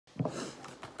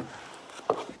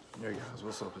Hey guys,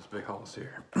 what's up? It's Big Hollis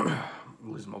here. I'm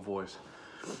losing my voice.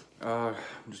 I'm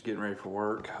just getting ready for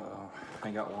work.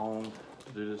 Ain't got long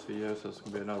to do this video, so it's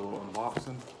gonna be another little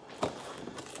unboxing.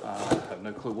 I have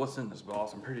no clue what's in this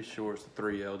box. I'm pretty sure it's the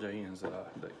 3 LJNs that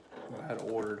I had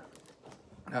ordered.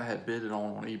 I had bid it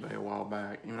on eBay a while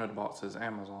back, even though the box says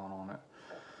Amazon on it.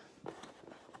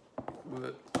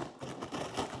 But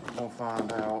I'm gonna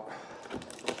find out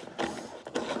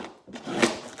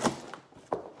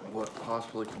what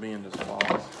possibly could be in this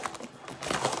box,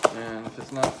 and if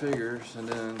it's not figures, and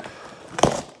then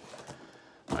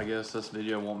I guess this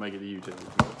video won't make it to YouTube,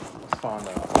 but let's find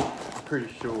out. I'm pretty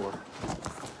sure.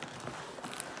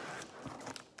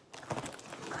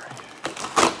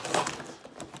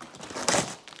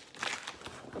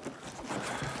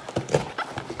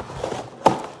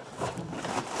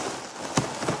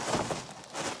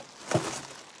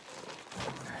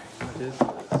 What is this?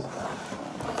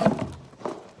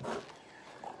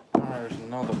 There's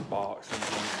another box in here.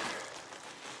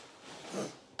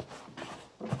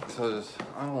 So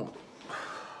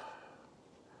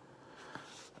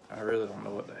I really don't know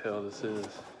what the hell this is.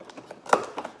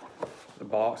 The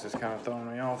box is kind of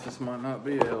throwing me off. This might not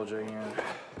be a LJN.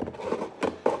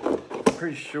 I'm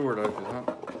pretty sure though, because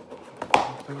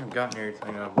I think I've gotten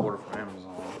everything I've ordered from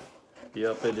Amazon.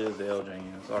 Yep, it is the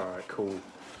LJNs. Alright, cool.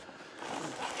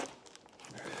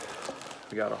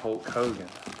 We got a Hulk Hogan.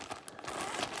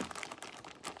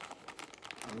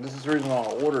 And this is the reason why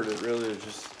I ordered it, really, is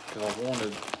just because I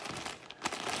wanted.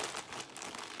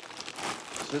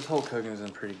 So this Hulk Hogan is in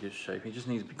pretty good shape. He just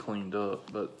needs to be cleaned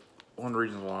up. But one of the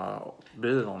reasons why I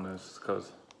bid on this is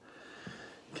because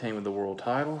it came with the world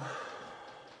title.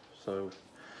 So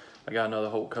I got another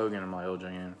Hulk Hogan in my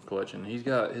LJN collection. He's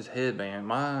got his headband.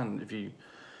 Mine, if you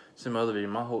see my other video,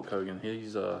 my Hulk Hogan,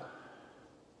 he's the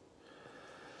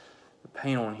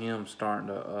paint on him starting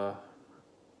to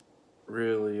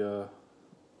really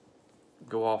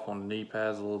go off on the knee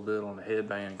pads a little bit, on the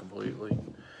headband completely.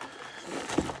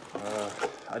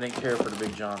 I didn't care for the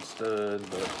Big John stud,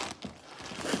 but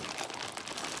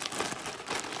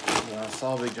when I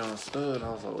saw Big John stud, I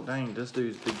was like, well, dang, this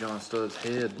dude's Big John stud's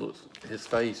head looks, his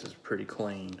face is pretty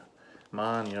clean.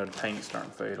 Mine, you know, the paint's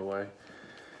starting to fade away.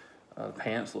 The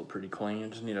pants look pretty clean.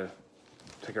 Just need to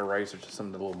take a eraser to some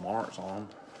of the little marks on them.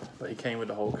 But he came with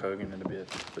the Hulk Hogan in a bit.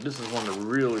 But this is one of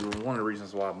the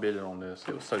reasons why I bid it on this.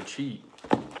 It was so cheap.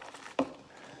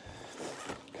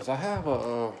 Because I have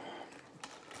a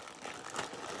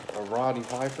Roddy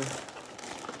Piper,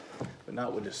 but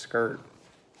not with his skirt.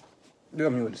 I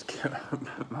mean with his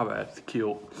my bad, the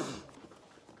kilt.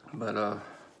 But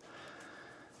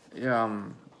yeah,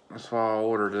 that's why I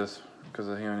ordered this, because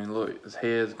of him. And look, his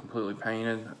head's completely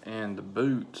painted, and the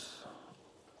boots,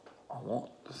 I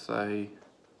want to say,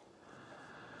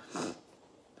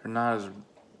 they're not as,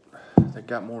 they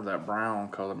got more of that brown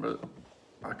color, but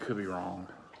I could be wrong.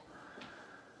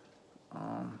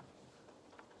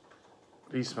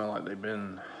 These smell like they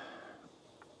kind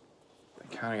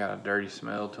of got a dirty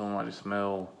smell to them, like they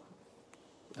smell,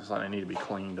 it's like they need to be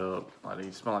cleaned up. Like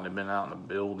they smell like they've been out in a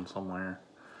building somewhere,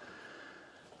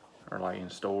 or like in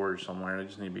storage somewhere. They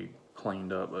just need to be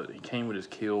cleaned up. But he came with his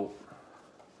kilt.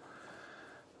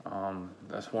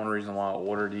 That's one reason why I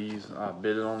ordered these. I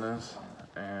bidded on this,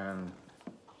 and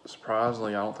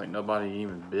surprisingly, I don't think nobody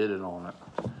even bidded on it.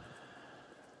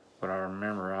 But I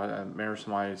remember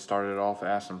somebody started off,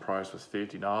 asking price was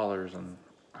 $50, and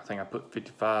I think I put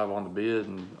 55 on the bid,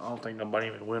 and I don't think nobody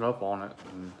even went up on it.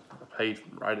 And I paid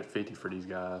right at 50 for these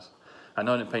guys. I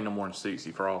know I didn't pay no more than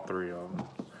 60 for all 3 of them.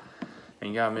 And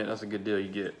you gotta admit, that's a good deal. You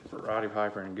get Roddy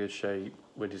Piper in good shape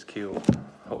with his kilt,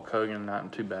 Hulk Hogan not in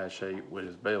too bad shape with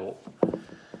his belt.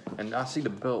 And I see the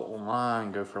belt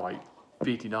online go for like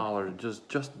 $50,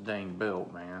 just the dang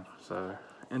belt, man. So,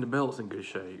 and the belt's in good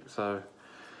shape. So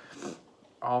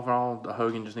overall, the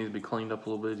Hogan just needs to be cleaned up a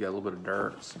little bit. He's got a little bit of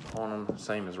dirt on him,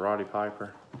 same as Roddy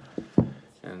Piper.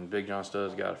 And Big John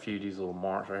Stud's got a few of these little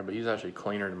marks right here, but he's actually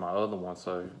cleaner than my other one.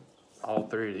 So all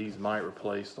 3 of these might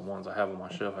replace the ones I have on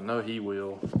my shelf. I know he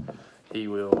will. He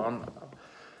will.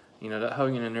 You know, that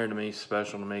Hogan in there to me is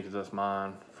special to me because that's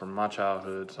mine from my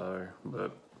childhood. So,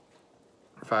 but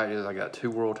the fact is, I got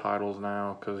 2 world titles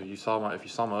now. Because if you saw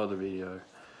my other video,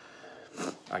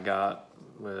 I got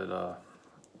with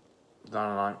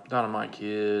Dynamite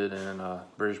Kid and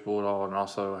British Bulldog, and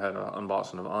also had an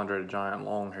unboxing of Andre the Giant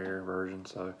long hair version.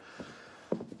 So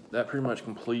that pretty much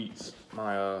completes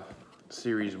my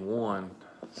Series 1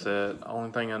 set. The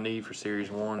only thing I need for Series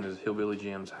 1 is Hillbilly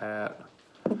Jim's hat,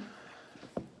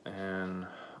 and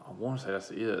I want to say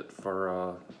that's it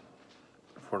for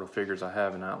the figures I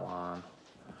have in that line.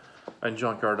 And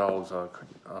Junkyard Dog's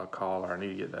collar, I need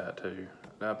to get that too.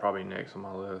 That'll probably be next on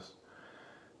my list.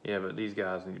 Yeah, but these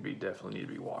guys definitely need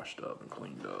to be washed up and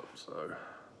cleaned up. So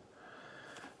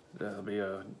that'll be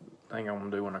a thing I'm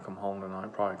gonna do when I come home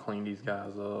tonight. Probably clean these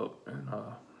guys up and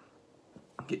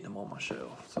get them on my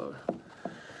shelf. So,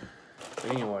 but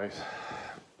anyways,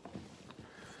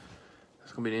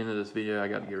 that's gonna be the end of this video. I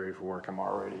got to get ready for work. I'm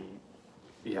running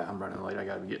late. I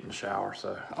got to get in the shower.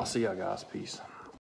 So I'll see y'all guys. Peace.